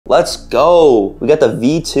Let's go. We got the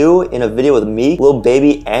V2 in a video with Meek, Lil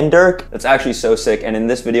Baby, and Durk. That's actually so sick. And in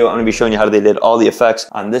this video, I'm gonna be showing you how they did all the effects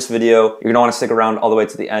on this video. You're gonna wanna stick around all the way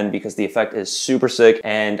to the end because the effect is super sick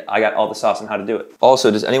and I got all the sauce on how to do it.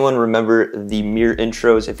 Also, does anyone remember the mirror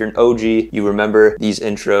intros? If you're an OG, you remember these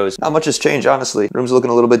intros. Not much has changed, honestly. The room's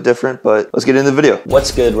looking a little bit different, but let's get into the video.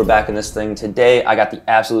 What's good? We're back in this thing. Today, I got the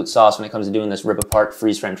absolute sauce when it comes to doing this rip apart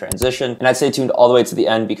freeze frame transition. And I'd stay tuned all the way to the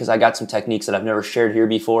end because I got some techniques that I've never shared here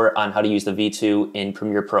before on how to use the V2 in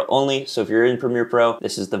Premiere Pro only. So if you're in Premiere Pro,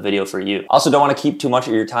 this is the video for you. Also, don't want to keep too much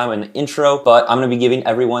of your time in the intro, but I'm going to be giving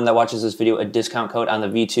everyone that watches this video a discount code on the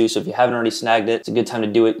V2. So if you haven't already snagged it, it's a good time to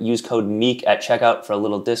do it. Use code Meek at checkout for a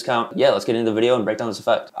little discount. Yeah, let's get into the video and break down this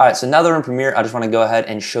effect. All right, so now that we're in Premiere, I just want to go ahead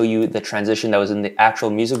and show you the transition that was in the actual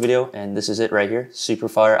music video. And this is it right here. Super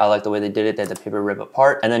fire. I like the way they did it. They had the paper rip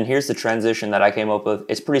apart. And then here's the transition that I came up with.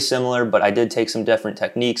 It's pretty similar, but I did take some different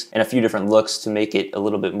techniques and a few different looks to make it a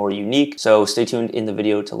little bit more unique. So stay tuned in the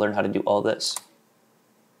video to learn how to do all this.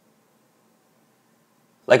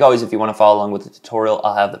 Like always, if you want to follow along with the tutorial,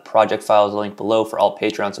 I'll have the project files linked below for all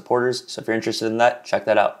Patreon supporters. So if you're interested in that, check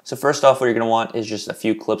that out. So first off, what you're going to want is just a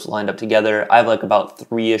few clips lined up together. I have like about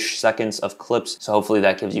 3-ish seconds of clips. So hopefully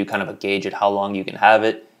that gives you kind of a gauge at how long you can have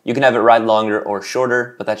it. You can have it ride longer or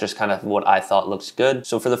shorter, but that's just kind of what I thought looks good.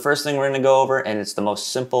 So for the first thing we're gonna go over, and it's the most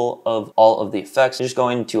simple of all of the effects, just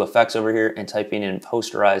going to effects over here and typing in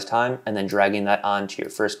posterized time and then dragging that onto your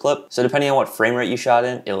first clip. So depending on what frame rate you shot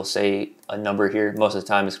in, it'll say a number here. Most of the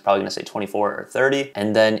time it's probably gonna say 24 or 30.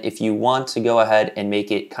 And then if you want to go ahead and make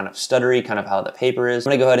it kind of stuttery, kind of how the paper is,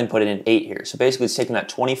 I'm gonna go ahead and put it in 8 here. So basically it's taking that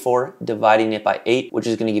 24, dividing it by 8, which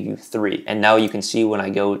is gonna give you 3. And now you can see when I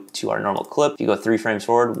go to our normal clip, if you go 3 frames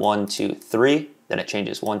forward, 1, 2, 3, then it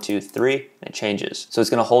changes 1, 2, 3, and it changes. So it's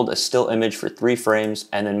gonna hold a still image for 3 frames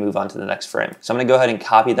and then move on to the next frame. So I'm gonna go ahead and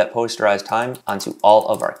copy that posterized time onto all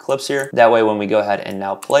of our clips here. That way when we go ahead and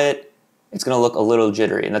now play it, it's gonna look a little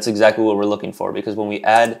jittery, and that's exactly what we're looking for because when we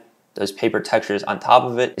add those paper textures on top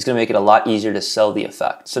of it, it's gonna make it a lot easier to sell the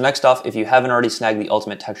effect. So next off, if you haven't already snagged the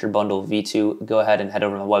Ultimate Texture Bundle V2, go ahead and head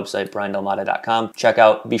over to my website, briandelmata.com. Check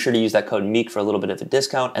out, be sure to use that code MEEK for a little bit of a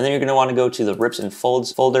discount. And then you're gonna wanna go to the Rips and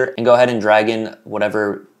Folds folder and go ahead and drag in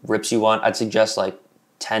whatever rips you want. I'd suggest like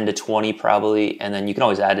 10 to 20 probably, and then you can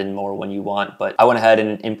always add in more when you want, but I went ahead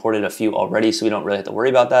and imported a few already so we don't really have to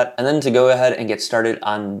worry about that. And then to go ahead and get started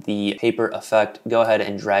on the paper effect, go ahead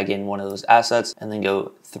and drag in one of those assets and then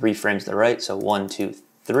go 3 frames to the right, so 1, 2,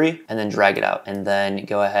 3, and then drag it out. And then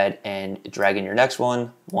go ahead and drag in your next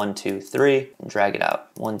one, 1, 2, 3, and drag it out.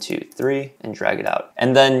 1, 2, 3, and drag it out.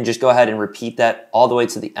 And then just go ahead and repeat that all the way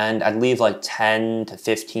to the end. I'd leave like 10 to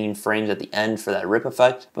 15 frames at the end for that rip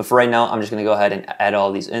effect. But for right now, I'm just gonna go ahead and add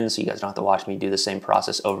all these in so you guys don't have to watch me do the same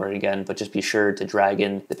process over again, but just be sure to drag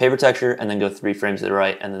in the paper texture and then go 3 frames to the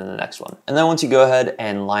right and then the next one. And then once you go ahead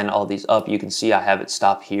and line all these up, you can see I have it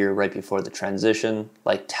stop here right before the transition,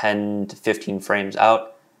 like 10 to 15 frames out.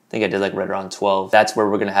 I think I did like right around 12. That's where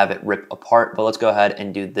we're gonna have it rip apart, but let's go ahead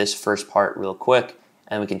and do this first part real quick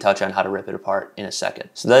and we can touch on how to rip it apart in a second.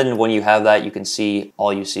 So then when you have that, you can see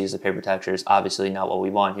all you see is the paper textures. Obviously not what we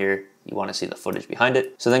want here. You want to see the footage behind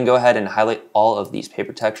it. So then go ahead and highlight all of these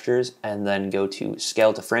paper textures and then go to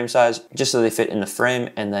scale to frame size just so they fit in the frame.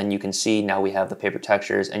 And then you can see now we have the paper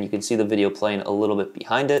textures and you can see the video playing a little bit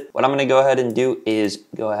behind it. What I'm going to go ahead and do is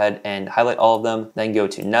go ahead and highlight all of them, then go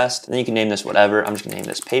to nest. Then you can name this whatever. I'm just going to name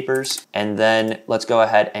this papers. And then let's go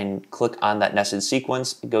ahead and click on that nested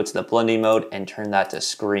sequence, go to the blending mode and turn that to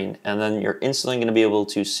screen. And then you're instantly going to be able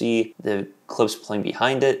to see the clips playing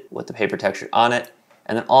behind it with the paper texture on it.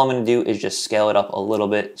 And then all I'm gonna do is just scale it up a little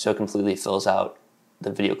bit so it completely fills out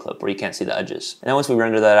the video clip where you can't see the edges. And then once we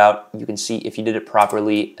render that out, you can see if you did it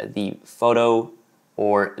properly, the photo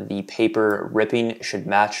or the paper ripping should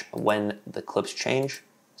match when the clips change.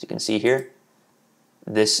 As you can see here,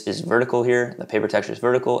 this is vertical here, the paper texture is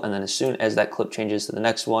vertical, and then as soon as that clip changes to the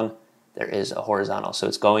next one, there is a horizontal. So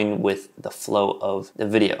it's going with the flow of the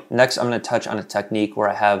video. Next, I'm gonna touch on a technique where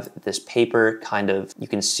I have this paper kind of, you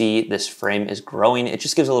can see this frame is growing. It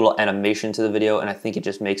just gives a little animation to the video and I think it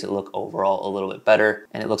just makes it look overall a little bit better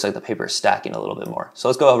and it looks like the paper is stacking a little bit more. So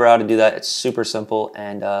let's go over how to do that. It's super simple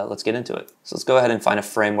and let's get into it. So let's go ahead and find a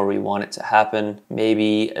frame where we want it to happen.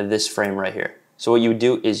 Maybe this frame right here. So what you would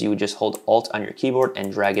do is you would just hold Alt on your keyboard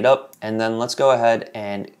and drag it up. And then let's go ahead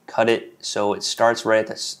and cut it so it starts right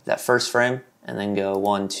at that first frame and then go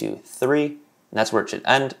 1, 2, 3. And that's where it should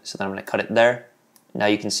end. So then I'm gonna cut it there. Now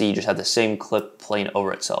you can see you just have the same clip playing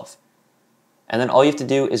over itself. And then all you have to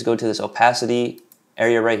do is go to this opacity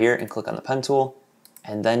area right here and click on the pen tool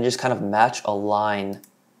and then just kind of match a line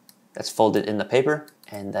that's folded in the paper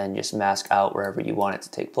and then just mask out wherever you want it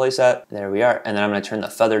to take place at. There we are. And then I'm going to turn the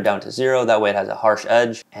feather down to 0. That way it has a harsh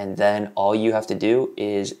edge. And then all you have to do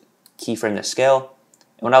is keyframe the scale.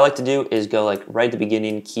 And what I like to do is go like right at the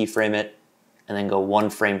beginning, keyframe it, and then go 1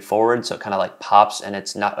 frame forward. So it kind of like pops, and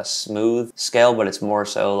it's not a smooth scale, but it's more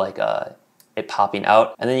so like it popping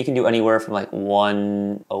out. And then you can do anywhere from like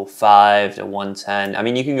 105 to 110. I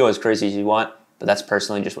mean, you can go as crazy as you want, but that's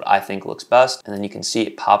personally just what I think looks best. And then you can see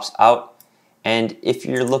it pops out. And if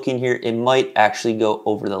you're looking here, it might actually go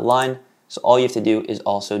over the line. So all you have to do is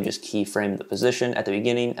also just keyframe the position at the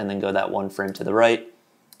beginning and then go that 1 frame to the right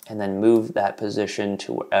and then move that position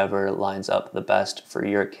to wherever lines up the best for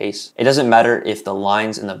your case. It doesn't matter if the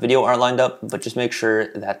lines in the video are lined up, but just make sure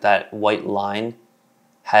that that white line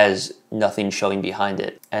has nothing showing behind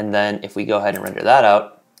it. And then if we go ahead and render that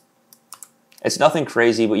out, it's nothing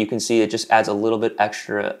crazy, but you can see it just adds a little bit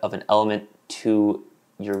extra of an element to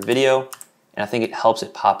your video. And I think it helps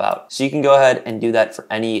it pop out. So you can go ahead and do that for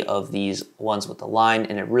any of these ones with the line,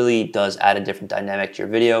 and it really does add a different dynamic to your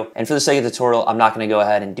video. And for the sake of the tutorial, I'm not gonna go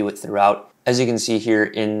ahead and do it throughout. As you can see here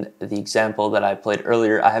in the example that I played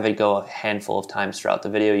earlier, I have it go a handful of times throughout the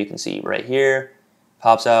video. You can see right here,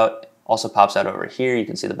 pops out, also pops out over here. You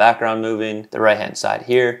can see the background moving, the right-hand side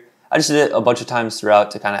here. I just did it a bunch of times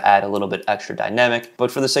throughout to kind of add a little bit extra dynamic. But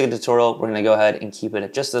for the sake of the tutorial, we're gonna go ahead and keep it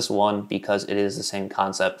at just this one because it is the same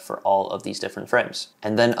concept for all of these different frames.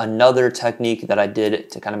 And then another technique that I did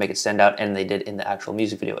to kind of make it stand out, and they did in the actual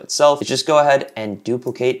music video itself, is just go ahead and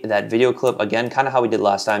duplicate that video clip. Again, kind of how we did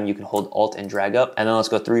last time. You can hold Alt and drag up, and then let's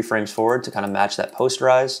go 3 frames forward to kind of match that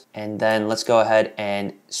posterize. And then let's go ahead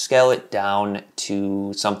and scale it down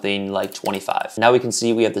to something like 25. Now we can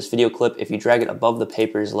see we have this video clip. If you drag it above the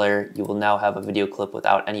papers layer, you will now have a video clip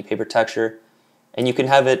without any paper texture, and you can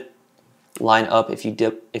have it line up if you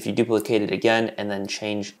duplicate it again and then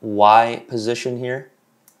change Y position here.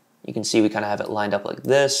 You can see we kind of have it lined up like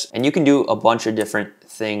this, and you can do a bunch of different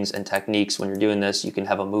things and techniques when you're doing this. You can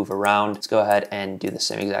have a move around. Let's go ahead and do the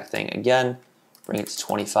same exact thing again. Bring it to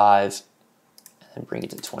 25 and then bring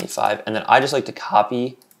it to 25, and then I just like to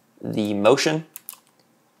copy the motion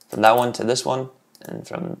from that one to this one and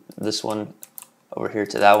from this one over here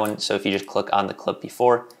to that one. So if you just click on the clip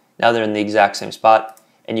before, now they're in the exact same spot,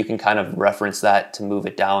 and you can kind of reference that to move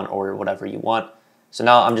it down or whatever you want. So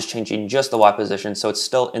now I'm just changing just the Y position, so it's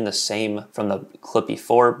still in the same from the clip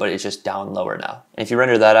before, but it's just down lower now. And if you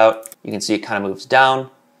render that out, you can see it kind of moves down.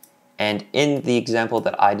 And in the example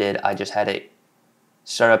that I did, I just had it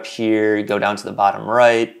start up here, go down to the bottom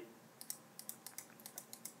right,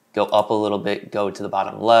 go up a little bit, go to the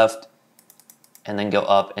bottom left, and then go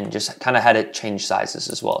up, and just kind of had it change sizes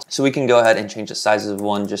as well. So we can go ahead and change the sizes of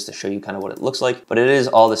one just to show you kind of what it looks like, but it is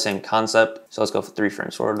all the same concept. So let's go for 3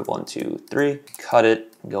 frames forward, 1, 2, 3, cut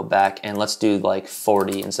it, go back, and let's do like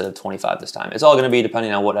 40 instead of 25 this time. It's all gonna be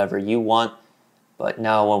depending on whatever you want, but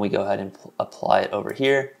now when we go ahead and apply it over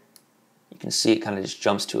here, you can see it kind of just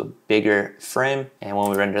jumps to a bigger frame, and when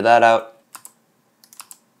we render that out,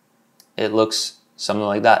 it looks something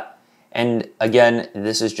like that. And again,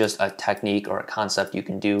 this is just a technique or a concept you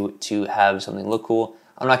can do to have something look cool.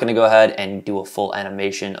 I'm not gonna go ahead and do a full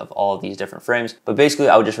animation of all of these different frames, but basically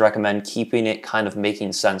I would just recommend keeping it kind of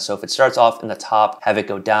making sense. So if it starts off in the top, have it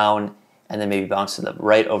go down, and then maybe bounce to the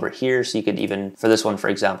right over here. So you could even, for this one, for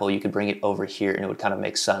example, you could bring it over here and it would kind of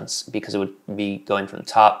make sense because it would be going from the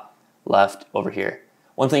top, left, over here.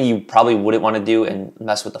 One thing you probably wouldn't wanna do and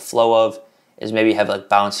mess with the flow of is maybe have like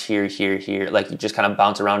bounce here, here, here, like you just kind of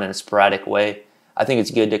bounce around in a sporadic way. I think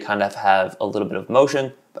it's good to kind of have a little bit of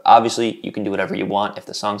motion, but obviously you can do whatever you want. If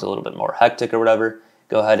the song's a little bit more hectic or whatever,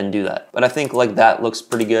 go ahead and do that. But I think like that looks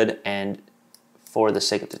pretty good, and for the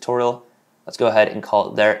sake of tutorial, let's go ahead and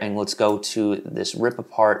call it there, and let's go to this rip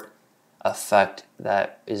apart effect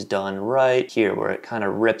that is done right here where it kind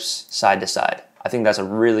of rips side to side. I think that's a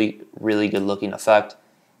really, really good looking effect,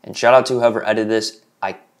 and shout out to whoever edited this.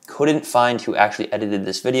 I couldn't find who actually edited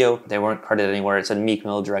this video. They weren't credited anywhere. It said Meek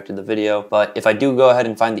directed the video. But if I do go ahead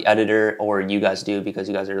and find the editor, or you guys do because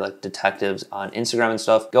you guys are like detectives on Instagram and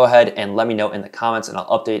stuff, go ahead and let me know in the comments, and I'll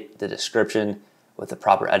update the description with the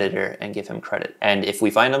proper editor and give him credit. And if we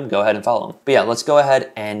find him, go ahead and follow him. But yeah, let's go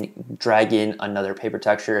ahead and drag in another paper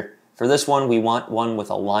texture. For this one, we want one with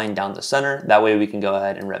a line down the center. That way we can go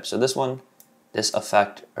ahead and rip. So this one, this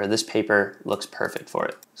effect or this paper looks perfect for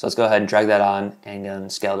it. So let's go ahead and drag that on and then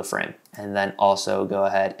scale to frame. And then also go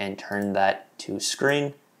ahead and turn that to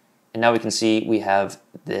screen. And now we can see we have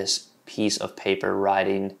this piece of paper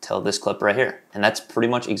riding till this clip right here. And that's pretty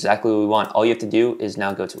much exactly what we want. All you have to do is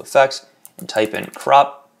now go to effects and type in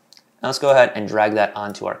crop. Now let's go ahead and drag that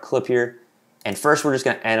onto our clip here. And first we're just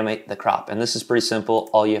going to animate the crop. And this is pretty simple.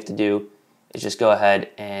 All you have to do is just go ahead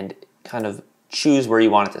and kind of choose where you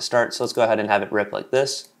want it to start. So let's go ahead and have it rip like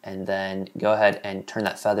this, and then go ahead and turn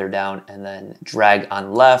that feather down and then drag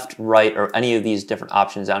on left, right, or any of these different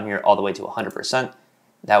options down here all the way to 100%.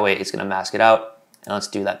 That way it's going to mask it out. And let's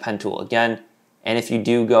do that pen tool again. And if you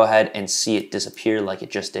do go ahead and see it disappear like it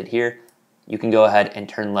just did here, you can go ahead and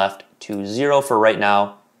turn left to 0 for right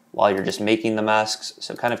now while you're just making the masks.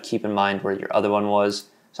 So kind of keep in mind where your other one was.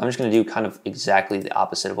 So I'm just going to do kind of exactly the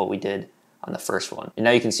opposite of what we did on the first one. And now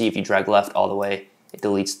you can see if you drag left all the way, it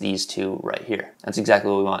deletes these two right here. That's exactly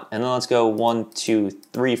what we want. And then let's go 1, 2,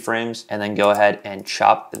 3 frames, and then go ahead and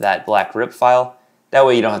chop that black rip file. That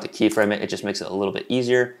way you don't have to keyframe it, it just makes it a little bit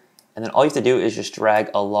easier. And then all you have to do is just drag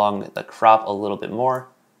along the crop a little bit more.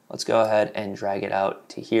 Let's go ahead and drag it out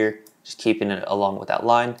to here, just keeping it along with that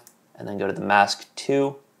line, and then go to the mask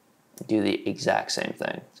 2, do the exact same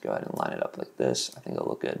thing. Let's go ahead and line it up like this. I think it'll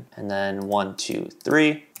look good. And then 1, 2,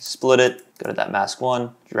 3, split it, go to that mask 1,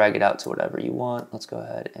 drag it out to whatever you want. Let's go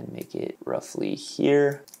ahead and make it roughly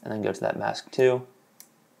here, and then go to that mask 2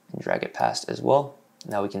 and drag it past as well.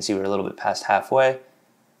 Now we can see we're a little bit past halfway.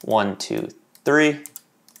 1, 2, 3,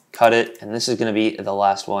 cut it, and this is going to be the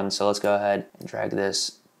last one. So let's go ahead and drag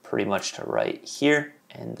this pretty much to right here.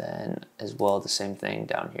 And then as well the same thing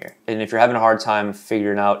down here. And if you're having a hard time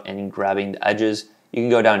figuring out and grabbing the edges, you can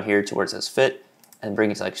go down here to where it says fit and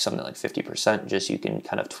bring it to like something like 50%, just so you can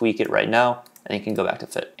kind of tweak it right now, and you can go back to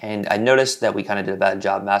fit. And I noticed that we kind of did a bad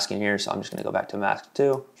job masking here, so I'm just going to go back to mask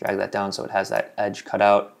 2, drag that down so it has that edge cut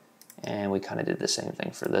out, and we kind of did the same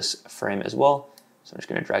thing for this frame as well. So I'm just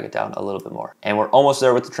going to drag it down a little bit more. And we're almost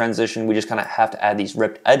there with the transition. We just kind of have to add these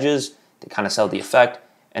ripped edges to kind of sell the effect,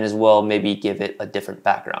 and as well maybe give it a different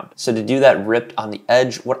background. So to do that ripped on the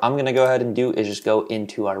edge, what I'm gonna go ahead and do is just go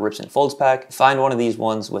into our rips and folds pack, find one of these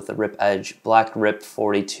ones with the rip edge. Black rip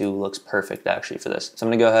 42 looks perfect actually for this. So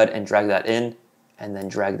I'm gonna go ahead and drag that in, and then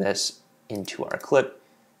drag this into our clip,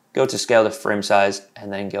 go to scale to frame size,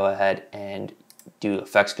 and then go ahead and do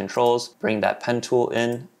effects controls, bring that pen tool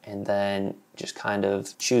in, and then just kind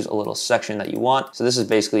of choose a little section that you want. So this is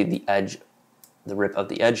basically the edge, the rip of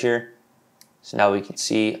the edge here. So now we can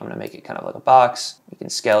see, I'm going to make it kind of like a box. We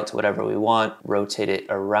can scale it to whatever we want, rotate it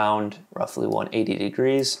around roughly 180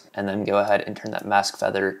 degrees, and then go ahead and turn that mask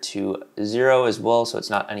feather to 0 as well, so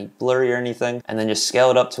it's not any blurry or anything. And then just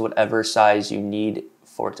scale it up to whatever size you need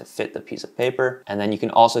for it to fit the piece of paper. And then you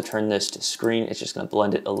can also turn this to screen. It's just going to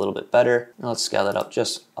blend it a little bit better. Now let's scale it up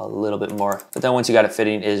just a little bit more. But then once you got it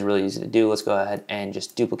fitting, it is really easy to do. Let's go ahead and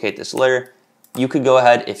just duplicate this layer. You could go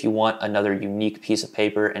ahead, if you want another unique piece of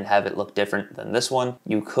paper and have it look different than this one,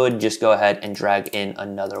 you could just go ahead and drag in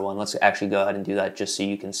another one. Let's actually go ahead and do that just so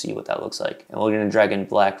you can see what that looks like. And we're going to drag in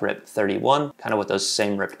black rip 31, kind of with those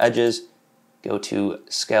same ripped edges. Go to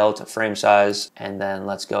scale to frame size, and then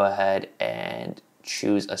let's go ahead and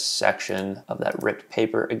choose a section of that ripped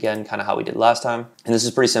paper again, kind of how we did last time. And this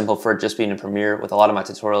is pretty simple for it just being in Premiere. With a lot of my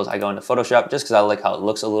tutorials, I go into Photoshop just because I like how it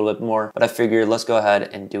looks a little bit more, but I figured let's go ahead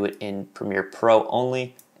and do it in Premiere Pro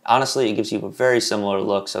only. Honestly, it gives you a very similar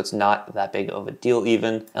look, so it's not that big of a deal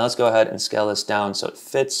even. And let's go ahead and scale this down so it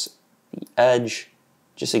fits the edge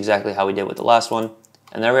just exactly how we did with the last one.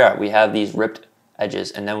 And there we are, we have these ripped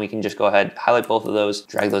edges, and then we can just go ahead, highlight both of those,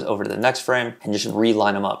 drag those over to the next frame, and just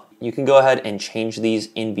reline them up. You can go ahead and change these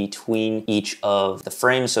in between each of the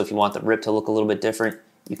frames, so if you want the rip to look a little bit different,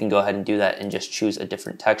 you can go ahead and do that and just choose a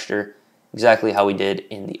different texture, exactly how we did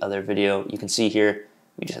in the other video. You can see here,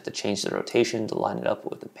 we just have to change the rotation to line it up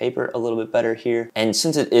with the paper a little bit better here. And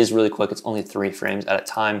since it is really quick, it's only 3 frames at a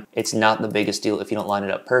time, it's not the biggest deal if you don't line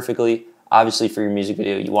it up perfectly. Obviously for your music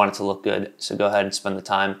video, you want it to look good, so go ahead and spend the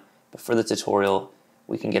time. But for the tutorial,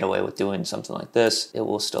 we can get away with doing something like this. It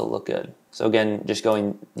will still look good. So again, just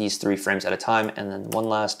going these 3 frames at a time, and then one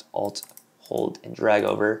last Alt, hold, and drag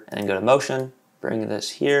over, and then go to motion, bring this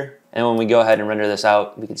here. And when we go ahead and render this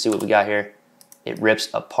out, we can see what we got here. It rips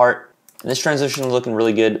apart. And this transition is looking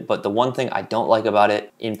really good, but the one thing I don't like about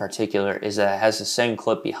it in particular is that it has the same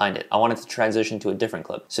clip behind it. I want it to transition to a different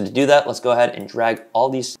clip. So to do that, let's go ahead and drag all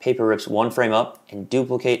these paper rips 1 frame up and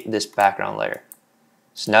duplicate this background layer.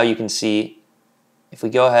 So now you can see, if we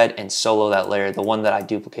go ahead and solo that layer, the one that I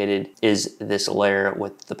duplicated is this layer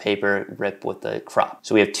with the paper rip with the crop.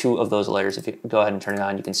 So we have 2 of those layers. If you go ahead and turn it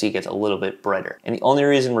on, you can see it gets a little bit brighter. And the only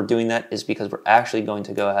reason we're doing that is because we're actually going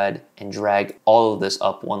to go ahead and drag all of this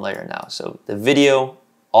up 1 layer now. So the video,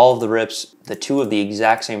 all of the rips, the 2 of the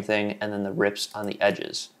exact same thing, and then the rips on the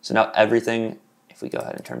edges. So now everything, if we go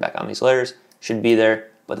ahead and turn back on these layers, should be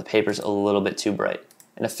there, but the paper's a little bit too bright.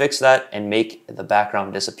 And to fix that and make the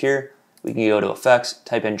background disappear, we can go to effects,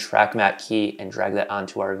 type in track matte key, and drag that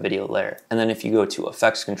onto our video layer. And then if you go to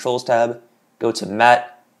effects controls tab, go to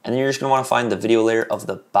matte, and then you're just gonna wanna find the video layer of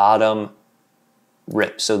the bottom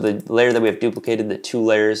rip. So the layer that we have duplicated, the 2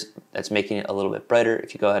 layers that's making it a little bit brighter.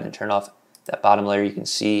 If you go ahead and turn off that bottom layer, you can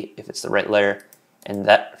see if it's the right layer. And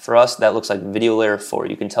that, for us, that looks like video layer 4.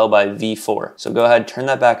 You can tell by V4. So go ahead, turn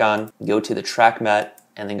that back on, go to the track matte,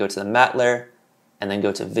 and then go to the matte layer, and then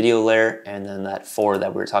go to video layer, and then that 4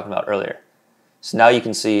 that we were talking about earlier. So now you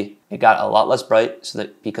can see it got a lot less bright, so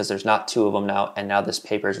that because there's not 2 of them now, and now this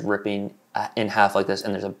paper is ripping in half like this,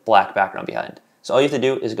 and there's a black background behind. So all you have to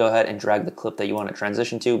do is go ahead and drag the clip that you want to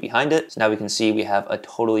transition to behind it. So now we can see we have a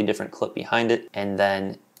totally different clip behind it, and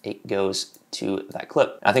then it goes to that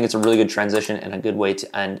clip. I think it's a really good transition and a good way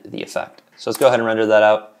to end the effect. So let's go ahead and render that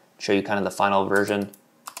out, show you kind of the final version.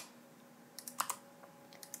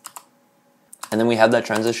 And then we have that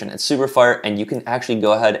transition. It's super fire, and you can actually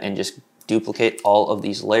go ahead and just duplicate all of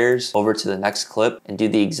these layers over to the next clip and do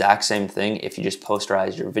the exact same thing if you just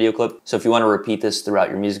posterize your video clip. So if you want to repeat this throughout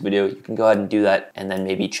your music video, you can go ahead and do that and then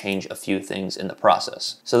maybe change a few things in the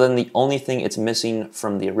process. So then the only thing it's missing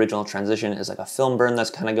from the original transition is like a film burn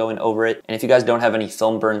that's kind of going over it. And if you guys don't have any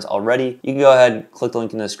film burns already, you can go ahead, click the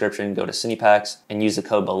link in the description, go to Cinepacks and use the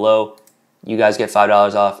code below. You guys get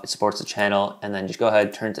 $5 off, it supports the channel, and then just go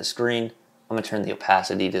ahead, turn to screen. I'm gonna turn the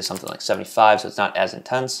opacity to something like 75 so it's not as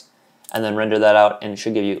intense, and then render that out, and it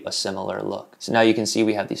should give you a similar look. So now you can see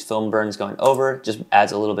we have these film burns going over, just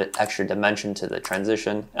adds a little bit extra dimension to the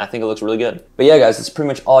transition, and I think it looks really good. But yeah guys, that's pretty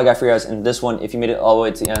much all I got for you guys in this one. If you made it all the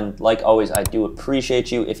way to the end, like always, I do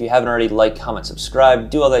appreciate you. If you haven't already, like, comment, subscribe,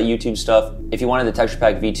 do all that YouTube stuff. If you wanted the Texture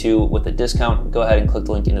Pack V2 with a discount, go ahead and click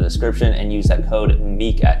the link in the description and use that code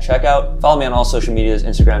MEEK at checkout. Follow me on all social medias,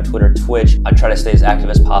 Instagram, Twitter, Twitch. I try to stay as active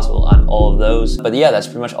as possible on all of those. But yeah, that's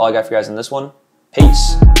pretty much all I got for you guys in this one.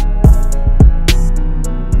 Peace.